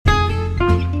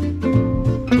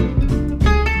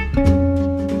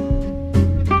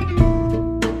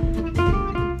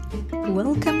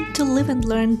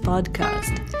Learn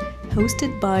podcast,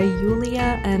 hosted by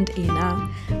Yulia and Ina,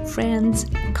 friends,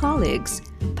 colleagues,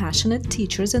 passionate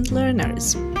teachers and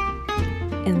learners.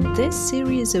 In this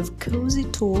series of cozy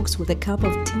talks with a cup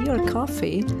of tea or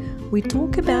coffee, we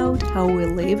talk about how we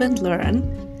live and learn,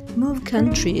 move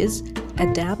countries,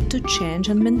 adapt to change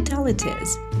and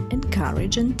mentalities,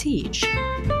 encourage and teach.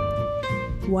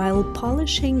 While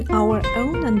polishing our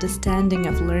own understanding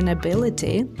of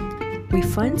learnability, we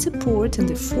find support in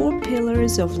the 4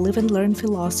 pillars of Live and Learn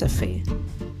philosophy,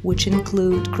 which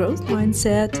include growth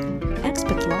mindset,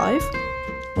 expat life,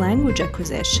 language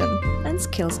acquisition, and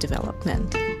skills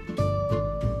development.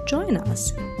 Join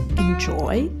us,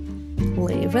 enjoy,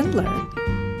 live and learn.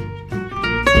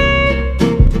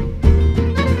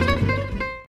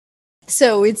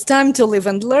 So it's time to live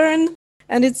and learn,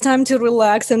 and it's time to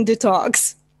relax and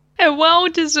detox. A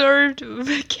well-deserved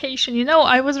vacation.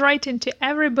 I was writing to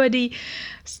everybody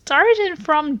starting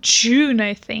from June,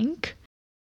 I think.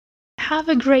 Have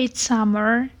a great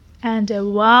summer and a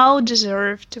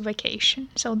well-deserved vacation.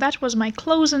 So that was my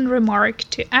closing remark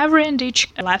to every and each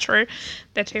letter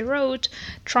that I wrote,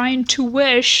 trying to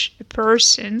wish a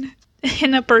person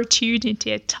an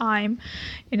opportunity, a time,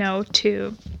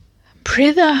 to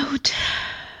breathe out,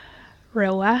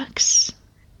 relax,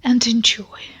 and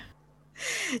enjoy.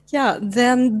 Yeah,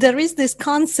 then there is this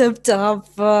concept of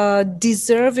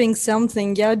deserving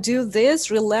something. Yeah, do this,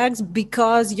 relax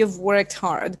because you've worked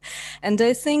hard. And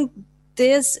I think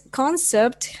this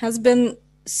concept has been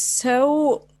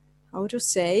so,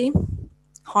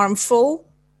 harmful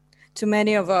to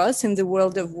many of us in the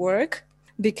world of work,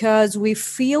 because we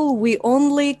feel we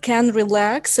only can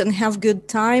relax and have good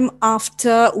time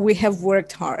after we have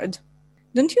worked hard.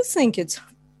 Don't you think it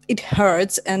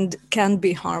hurts and can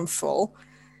be harmful?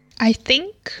 I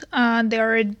think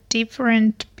there are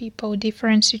different people,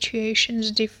 different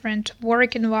situations, different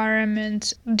work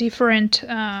environments, different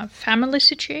family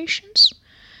situations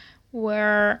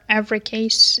where every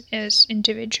case is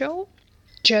individual.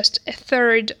 Just a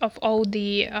third of all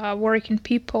the working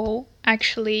people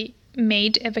actually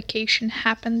made a vacation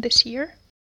happen this year.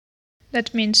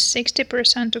 That means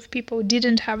 60% of people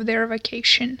didn't have their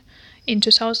vacation in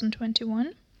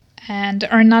 2021 and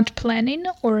are not planning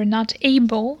or not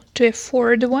able to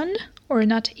afford one or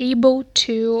not able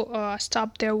to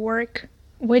stop their work,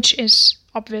 which is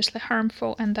obviously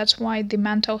harmful. And that's why the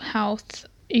mental health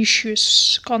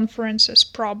issues, conferences,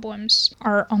 problems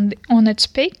are on its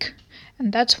peak.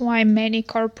 And that's why many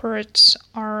corporates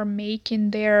are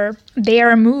making their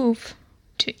move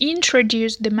to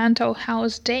introduce the mental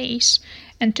health days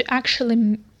and to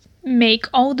actually make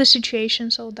all the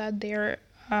situations so that their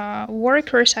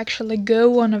workers actually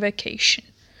go on a vacation.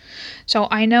 So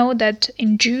I know that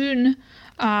in June,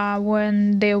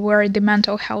 when there were the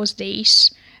mental health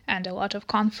days and a lot of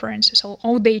conferences,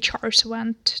 all the HRs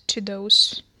went to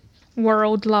those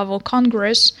world level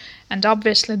congress, and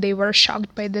obviously they were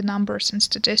shocked by the numbers and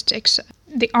statistics,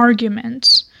 the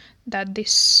arguments that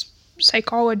these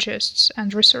psychologists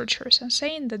and researchers are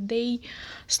saying that they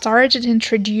started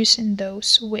introducing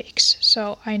those weeks.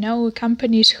 So I know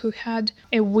companies who had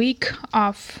a week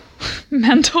of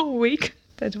mental week.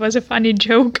 That was a funny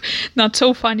joke, not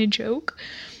so funny joke.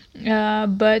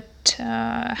 But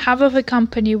half of the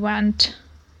company went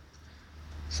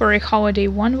for a holiday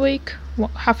 1 week,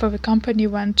 half of the company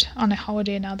went on a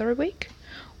holiday another week,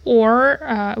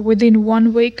 or within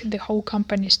 1 week the whole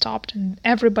company stopped and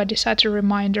everybody set a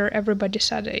reminder, everybody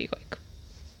said,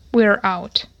 we are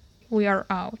out.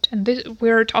 And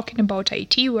we're talking about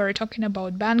IT, we're talking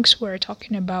about banks, we're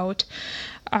talking about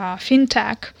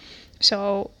fintech.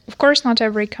 So of course not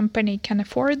every company can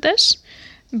afford this,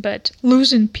 but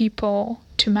losing people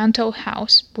to mental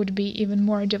health would be even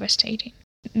more devastating.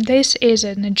 This is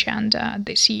an agenda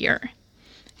this year.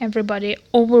 Everybody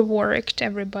overworked,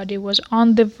 everybody was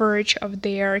on the verge of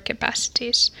their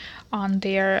capacities, on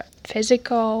their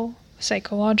physical,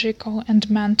 psychological, and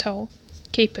mental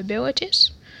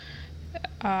capabilities,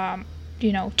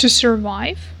 to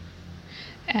survive.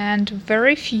 And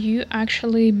very few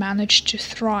actually managed to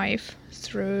thrive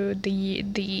through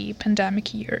the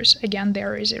pandemic years. Again,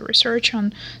 there is a research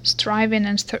on thriving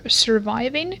and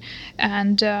surviving,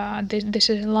 and this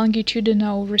is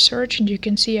longitudinal research, and you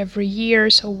can see every year,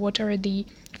 so what are the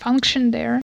function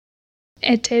there.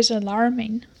 It is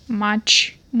alarming.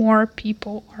 Much more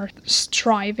people are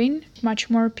striving, much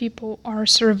more people are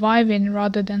surviving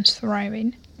rather than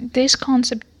thriving. This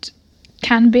concept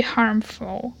can be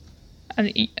harmful,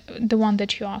 the one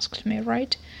that you asked me,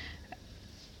 right?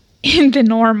 In the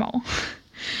normal.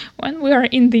 When we are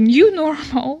in the new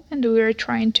normal and we are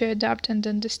trying to adapt and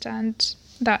understand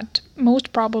that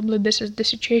most probably this is the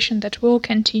situation that will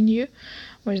continue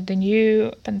with the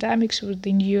new pandemics, with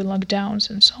the new lockdowns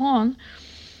and so on.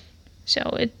 So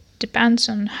it depends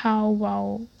on how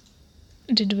well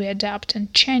did we adapt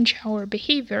and change our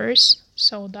behaviors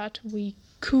so that we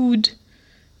could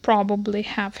probably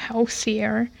have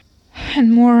healthier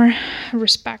and more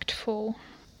respectful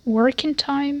working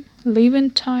time,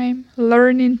 living time,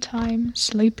 learning time,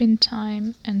 sleeping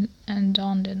time, and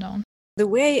on and on. The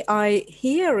way I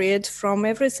hear it from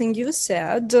everything you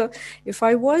said, if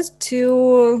I was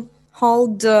to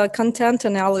hold content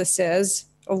analysis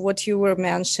of what you were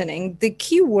mentioning, the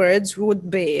keywords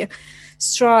would be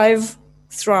strive,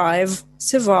 thrive,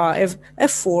 survive,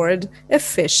 afford,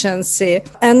 efficiency.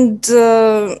 And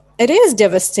it is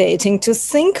devastating to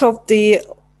think of the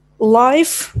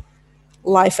life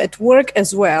at work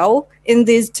as well in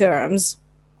these terms.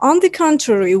 On the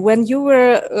contrary, when you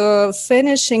were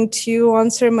finishing to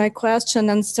answer my question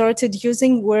and started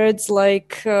using words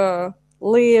like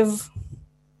live,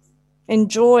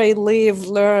 enjoy, live,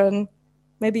 learn,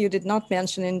 maybe you did not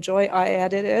mention enjoy, I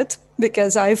added it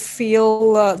because I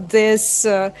feel this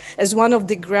as one of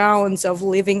the grounds of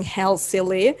living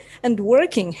healthily and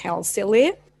working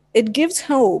healthily. It gives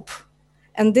hope.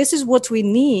 And this is what we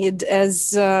need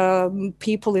as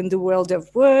people in the world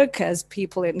of work, as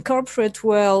people in corporate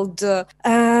world,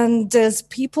 and as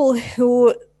people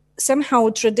who somehow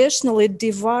traditionally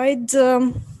divide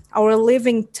our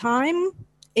living time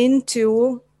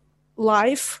into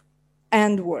life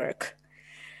and work.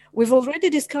 We've already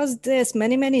discussed this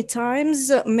many times,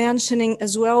 mentioning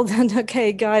as well that,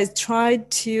 okay, guys,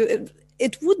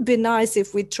 it would be nice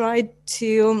if we tried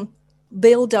to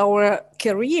build our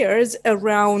careers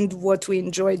around what we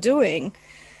enjoy doing.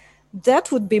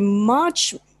 That would be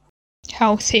much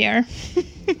healthier.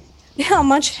 Yeah,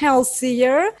 much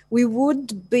healthier. We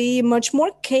would be much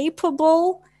more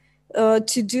capable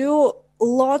to do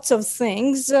lots of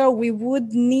things. We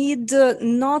would need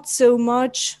not so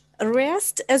much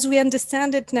rest as we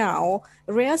understand it now.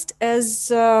 Rest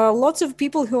as lots of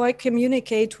people who I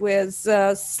communicate with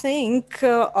think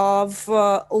of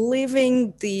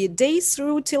living the day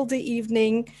through till the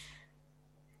evening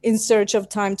in search of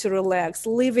time to relax,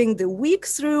 living the week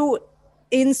through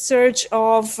in search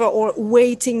of or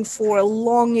waiting for,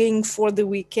 longing for the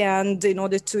weekend in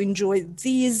order to enjoy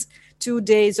these 2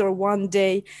 days or 1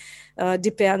 day.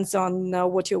 Depends on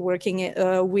what your working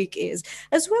week is,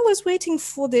 as well as waiting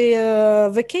for the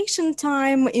vacation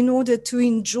time in order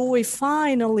to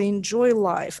finally enjoy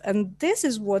life. And this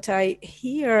is what I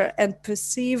hear and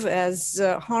perceive as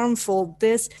harmful,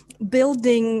 this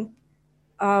building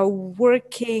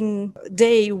working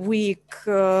day, week,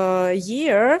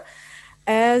 year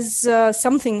as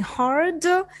something hard,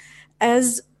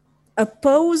 as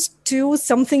opposed to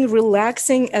something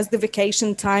relaxing as the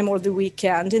vacation time or the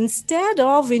weekend, instead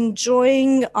of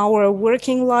enjoying our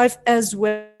working life as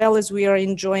well as we are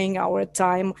enjoying our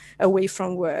time away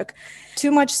from work.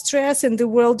 Too much stress in the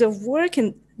world of work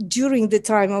and during the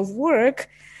time of work,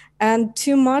 and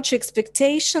too much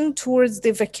expectation towards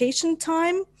the vacation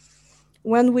time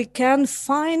when we can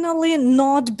finally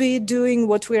not be doing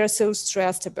what we are so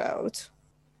stressed about.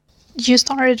 You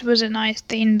started with a nice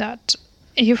thing that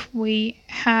if we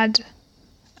had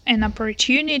an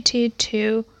opportunity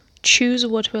to choose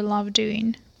what we love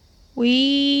doing,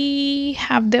 we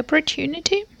have the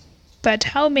opportunity, but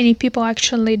how many people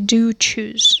actually do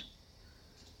choose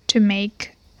to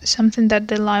make something that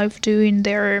they love doing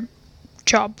their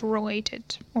job related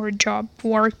or job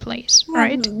workplace,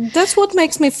 right? That's what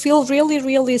makes me feel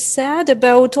really sad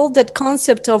about all that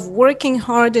concept of working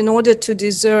hard in order to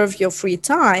deserve your free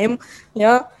time.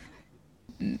 Yeah.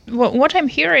 What I'm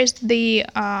here is the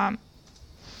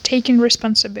taking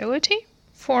responsibility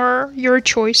for your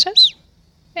choices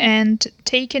and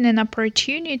taking an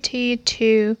opportunity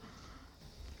to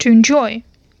enjoy.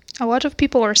 A lot of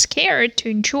people are scared to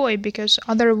enjoy because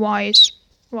otherwise,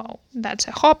 well, that's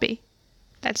a hobby.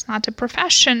 That's not a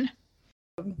profession.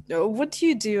 What do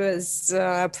you do as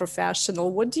a professional?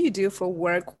 What do you do for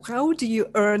work? How do you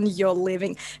earn your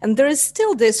living? And there is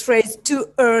still this phrase, to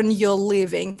earn your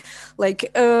living.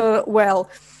 Like, well,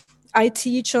 I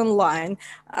teach online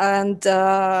and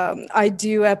I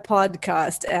do a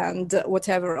podcast and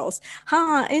whatever else.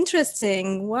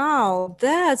 Interesting. Wow,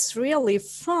 that's really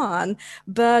fun.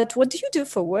 But what do you do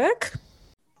for work?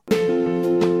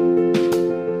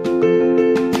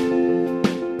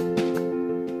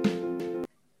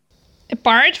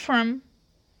 Apart from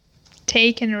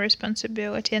taking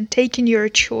responsibility and taking your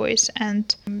choice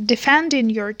and defending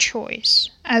your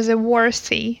choice as a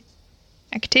worthy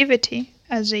activity,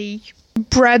 as a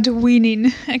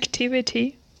bread-winning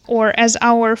activity, or as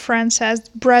our friend says,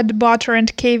 bread, butter,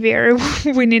 and caviar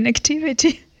winning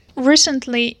activity.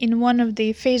 Recently, in one of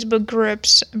the Facebook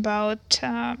groups about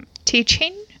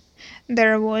teaching,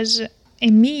 there was a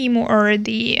meme or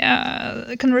the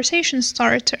conversation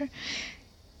starter.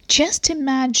 Just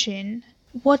imagine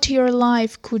what your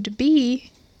life could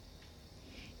be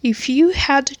if you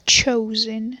had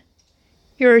chosen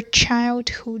your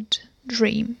childhood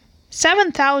dream.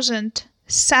 7,000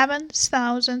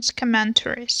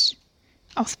 commentaries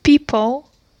of people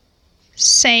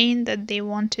saying that they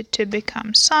wanted to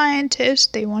become scientists,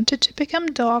 they wanted to become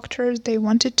doctors, they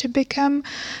wanted to become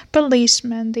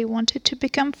policemen, they wanted to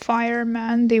become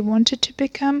firemen, they wanted to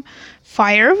become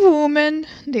firewoman,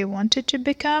 they wanted to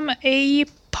become a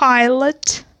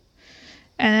pilot,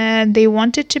 and they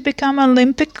wanted to become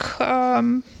Olympic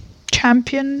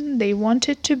champion, they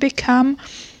wanted to become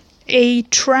a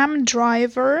tram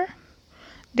driver,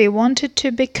 they wanted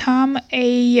to become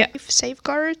a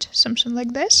safeguard, something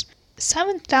like this.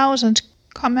 7,000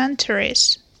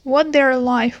 commentaries, what their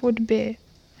life would be,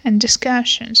 and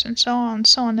discussions, and so on and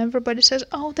so on. Everybody says,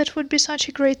 oh, that would be such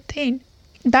a great thing.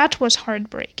 That was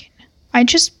heartbreaking. I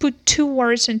just put 2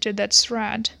 words into that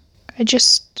thread. I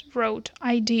just wrote,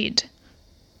 I did.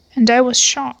 And I was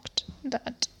shocked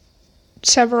that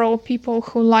several people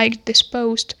who liked this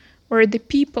post were the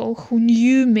people who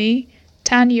knew me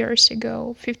 10 years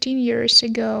ago, 15 years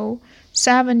ago,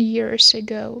 7 years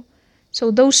ago. So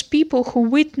those people who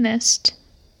witnessed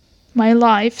my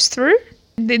life through,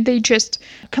 they just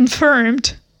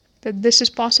confirmed that this is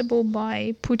possible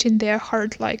by putting their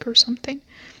heart like or something.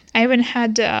 I even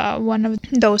had one of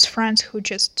those friends who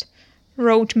just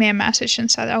wrote me a message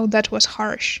and said, oh, that was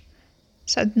harsh.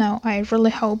 Said, no, I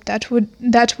really hope that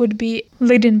would be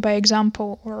leading by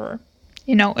example, or,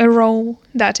 a role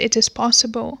that it is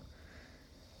possible.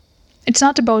 It's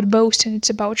not about boasting, it's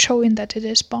about showing that it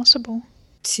is possible.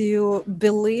 To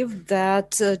believe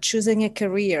that choosing a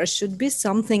career should be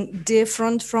something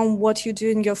different from what you do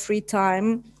in your free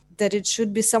time, that it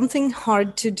should be something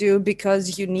hard to do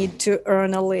because you need to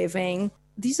earn a living.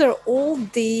 These are all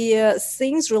the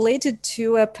things related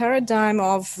to a paradigm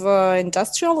of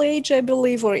industrial age, I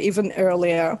believe, or even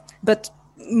earlier. But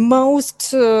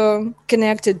most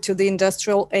connected to the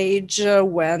industrial age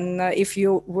when if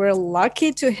you were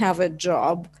lucky to have a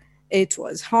job, it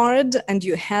was hard and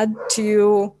you had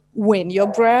to win your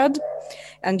bread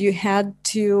and you had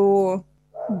to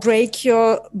break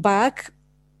your back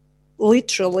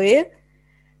literally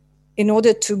in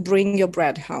order to bring your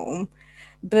bread home.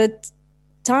 But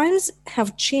times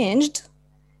have changed,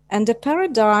 and the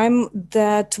paradigm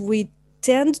that we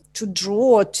tend to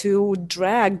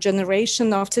drag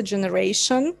generation after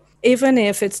generation, even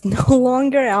if it's no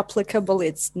longer applicable,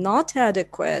 it's not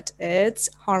adequate, it's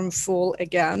harmful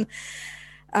again.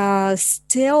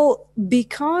 Still,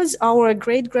 because our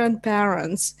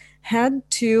great-grandparents had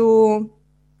to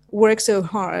work so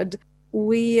hard,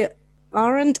 we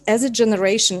aren't, as a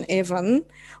generation even,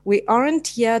 we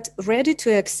aren't yet ready to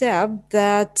accept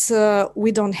that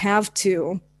we don't have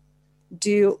to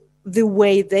do the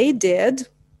way they did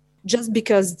just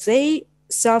because they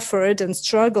suffered and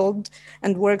struggled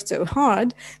and worked so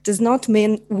hard does not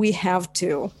mean we have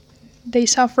to. They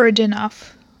suffered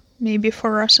enough, maybe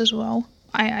for us as well.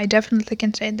 I definitely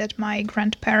can say that my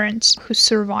grandparents who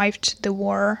survived the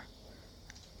war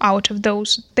out of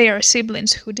their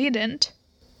siblings who didn't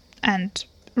and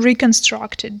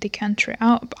reconstructed the country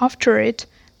after it,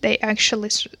 they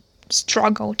actually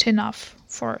struggled enough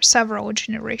for several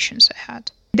generations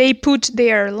ahead. They put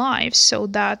their lives so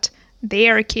that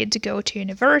their kids go to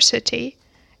university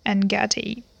and get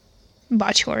a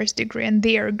bachelor's degree, and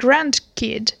their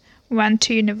grandkid went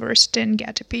to university and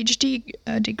get a PhD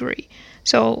degree.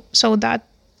 So that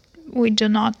we do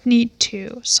not need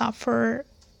to suffer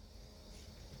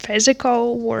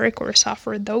physical work or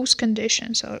suffer those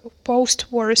conditions of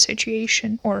post-war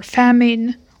situation or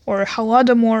famine or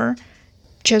Holodomor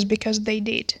just because they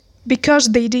did. Because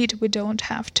they did, we don't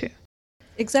have to.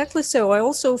 Exactly so. I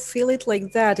also feel it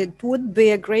like that. It would be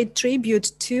a great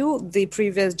tribute to the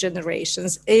previous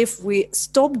generations if we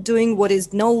stop doing what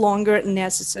is no longer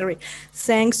necessary,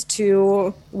 thanks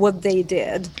to what they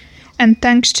did. And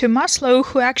thanks to Maslow,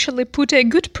 who actually put a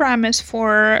good premise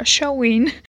for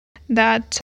showing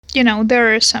that,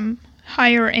 there are some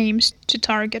higher aims to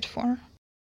target for.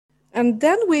 And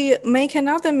then we make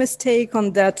another mistake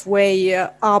on that way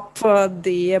up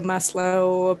the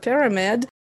Maslow pyramid.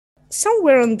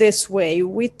 Somewhere on this way,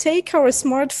 we take our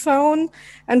smartphone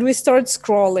and we start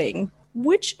scrolling.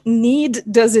 Which need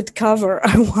does it cover,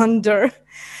 I wonder?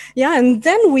 Yeah, and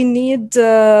then we need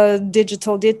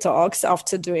digital detox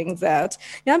after doing that.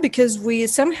 Yeah, because we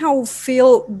somehow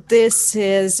feel this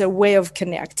is a way of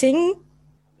connecting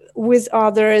with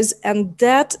others, and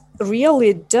that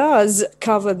really does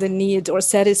cover the need or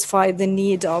satisfy the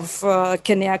need of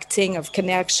connecting, of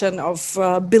connection, of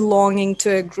belonging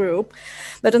to a group.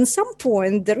 But at some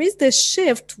point, there is this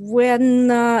shift when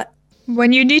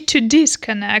you need to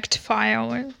disconnect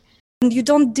file. and you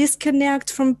don't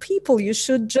disconnect from people. You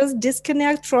should just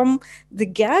disconnect from the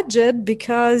gadget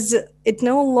because it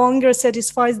no longer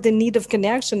satisfies the need of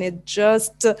connection. It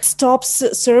just stops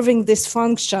serving this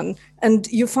function. And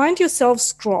you find yourself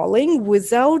scrolling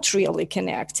without really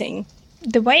connecting.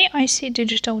 The way I see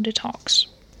digital detox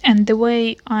and the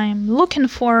way I'm looking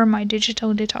for my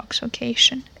digital detox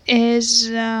occasion is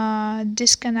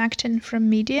disconnecting from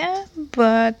media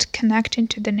but connecting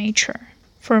to the nature.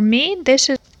 For me, this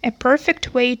is a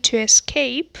perfect way to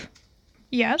escape.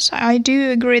 Yes, I do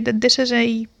agree that this is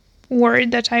a word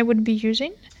that I would be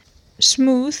using.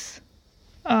 Smooth,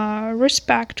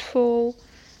 respectful,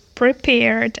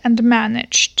 prepared, and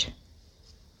managed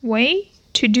way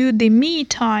to do the me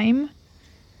time,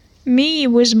 me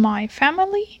with my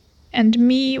family, and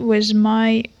me with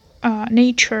my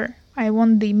nature. I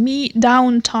want the me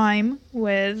downtime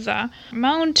with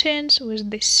mountains,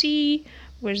 with the sea,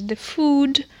 with the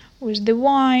food, with the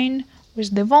wine,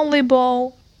 with the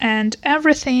volleyball, and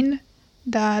everything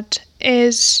that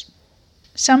is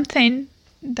something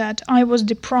that I was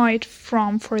deprived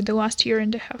from for the last year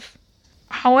and a half.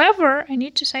 However, I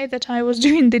need to say that I was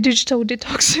doing the digital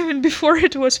detox even before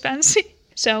it was fancy.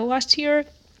 So last year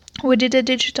we did a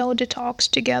digital detox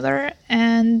together,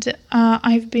 and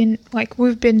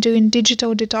we've been doing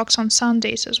digital detox on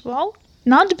Sundays as well.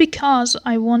 Not because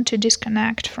I want to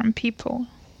disconnect from people,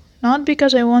 not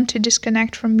because I want to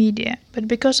disconnect from media, but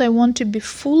because I want to be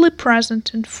fully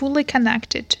present and fully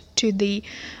connected to the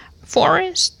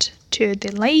forest, to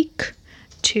the lake,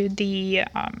 to the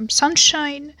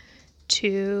sunshine,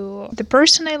 to the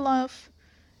person I love,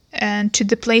 and to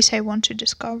the place I want to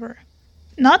discover.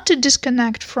 Not to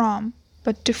disconnect from,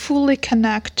 but to fully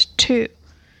connect to.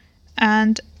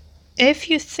 And if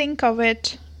you think of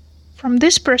it from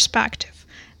this perspective,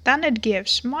 then it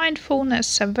gives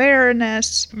mindfulness,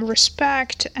 awareness,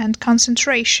 respect, and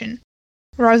concentration,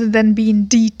 rather than being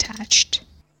detached.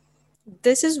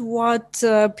 This is what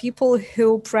people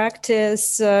who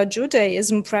practice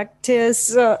Judaism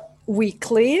practice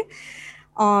weekly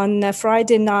on a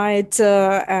Friday night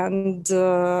and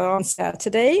on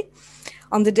Saturday.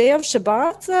 On the day of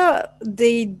Shabbat,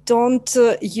 they don't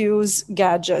use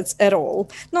gadgets at all.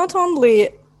 Not only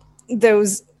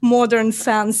those modern,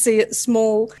 fancy,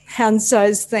 small,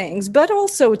 hand-sized things, but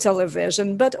also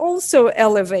television, but also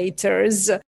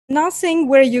elevators. Nothing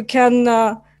where you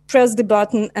can press the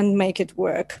button and make it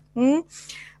work.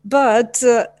 But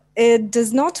it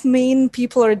does not mean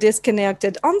people are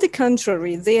disconnected. On the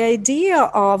contrary, the idea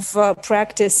of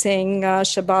practicing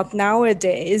Shabbat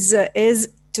nowadays is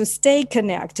to stay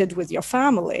connected with your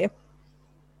family,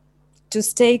 to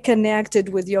stay connected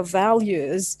with your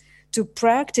values, to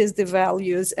practice the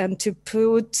values, and to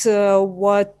put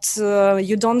what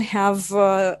you don't have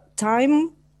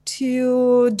time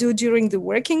to do during the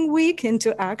working week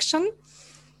into action.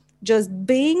 Just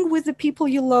being with the people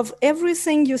you love.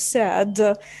 Everything you said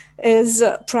is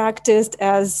practiced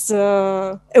as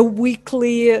a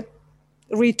weekly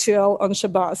ritual on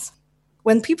Shabbat.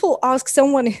 When people ask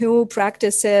someone who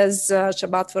practices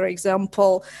Shabbat, for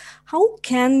example, how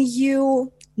can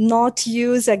you not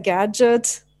use a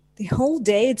gadget the whole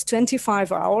day? It's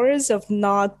 25 hours of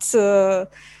not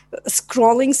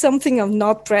scrolling something, of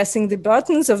not pressing the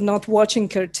buttons, of not watching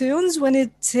cartoons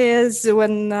when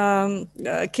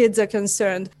kids are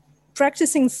concerned.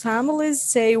 Practicing families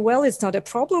say, well, it's not a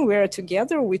problem. We are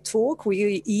together, we talk,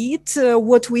 we eat.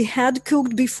 What we had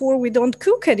cooked before, we don't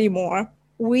cook anymore.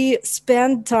 We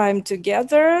spend time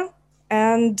together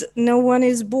and no one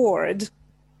is bored.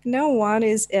 No one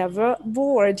is ever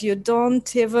bored. You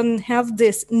don't even have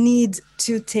this need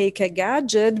to take a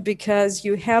gadget because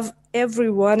you have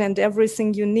everyone and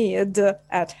everything you need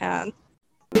at hand.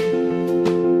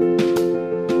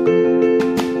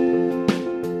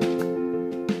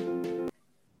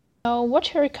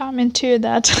 What's your comment to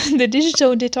that? The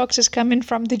digital detox is coming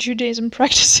from the Judaism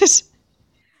practices.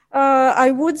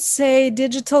 I would say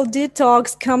digital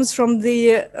detox comes from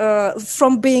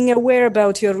from being aware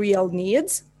about your real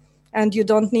needs. And you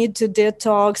don't need to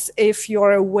detox if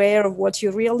you're aware of what you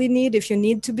really need. If you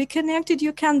need to be connected,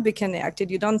 you can be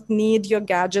connected. You don't need your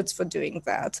gadgets for doing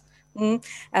that.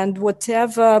 And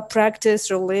whatever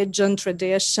practice, religion,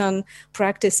 tradition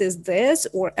practices this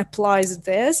or applies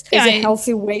this is a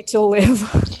healthy way to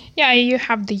live. Yeah, you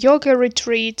have the yoga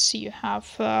retreats, you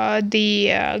have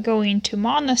the going to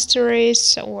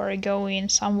monasteries or going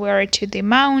somewhere to the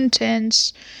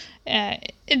mountains.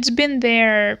 It's been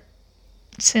there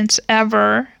since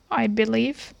ever, I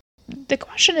believe. The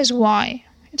question is why?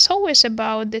 It's always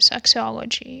about this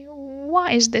axiology.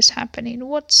 Why is this happening?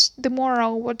 What's the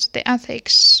moral? What's the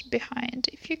ethics behind?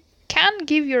 If you can't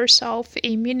give yourself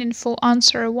a meaningful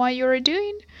answer why you're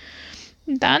doing,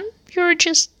 then you're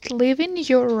just living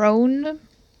your own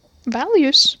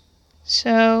values.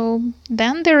 So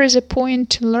then there is a point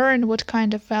to learn what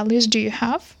kind of values do you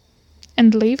have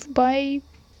and live by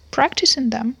practicing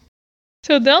them.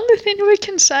 So the only thing we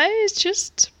can say is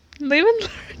just live and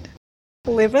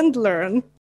learn. Live and learn.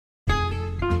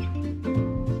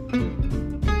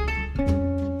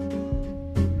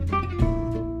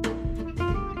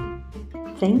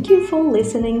 Thank you for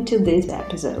listening to this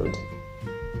episode.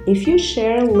 If you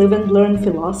share Live and Learn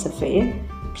philosophy,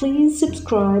 please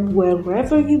subscribe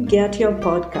wherever you get your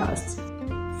podcasts.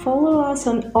 Follow us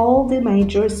on all the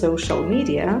major social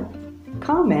media,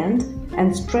 comment,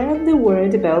 and spread the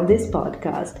word about this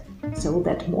podcast so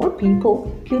that more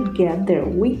people could get their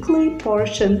weekly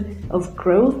portion of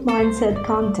growth mindset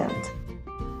content.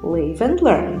 Live and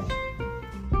learn.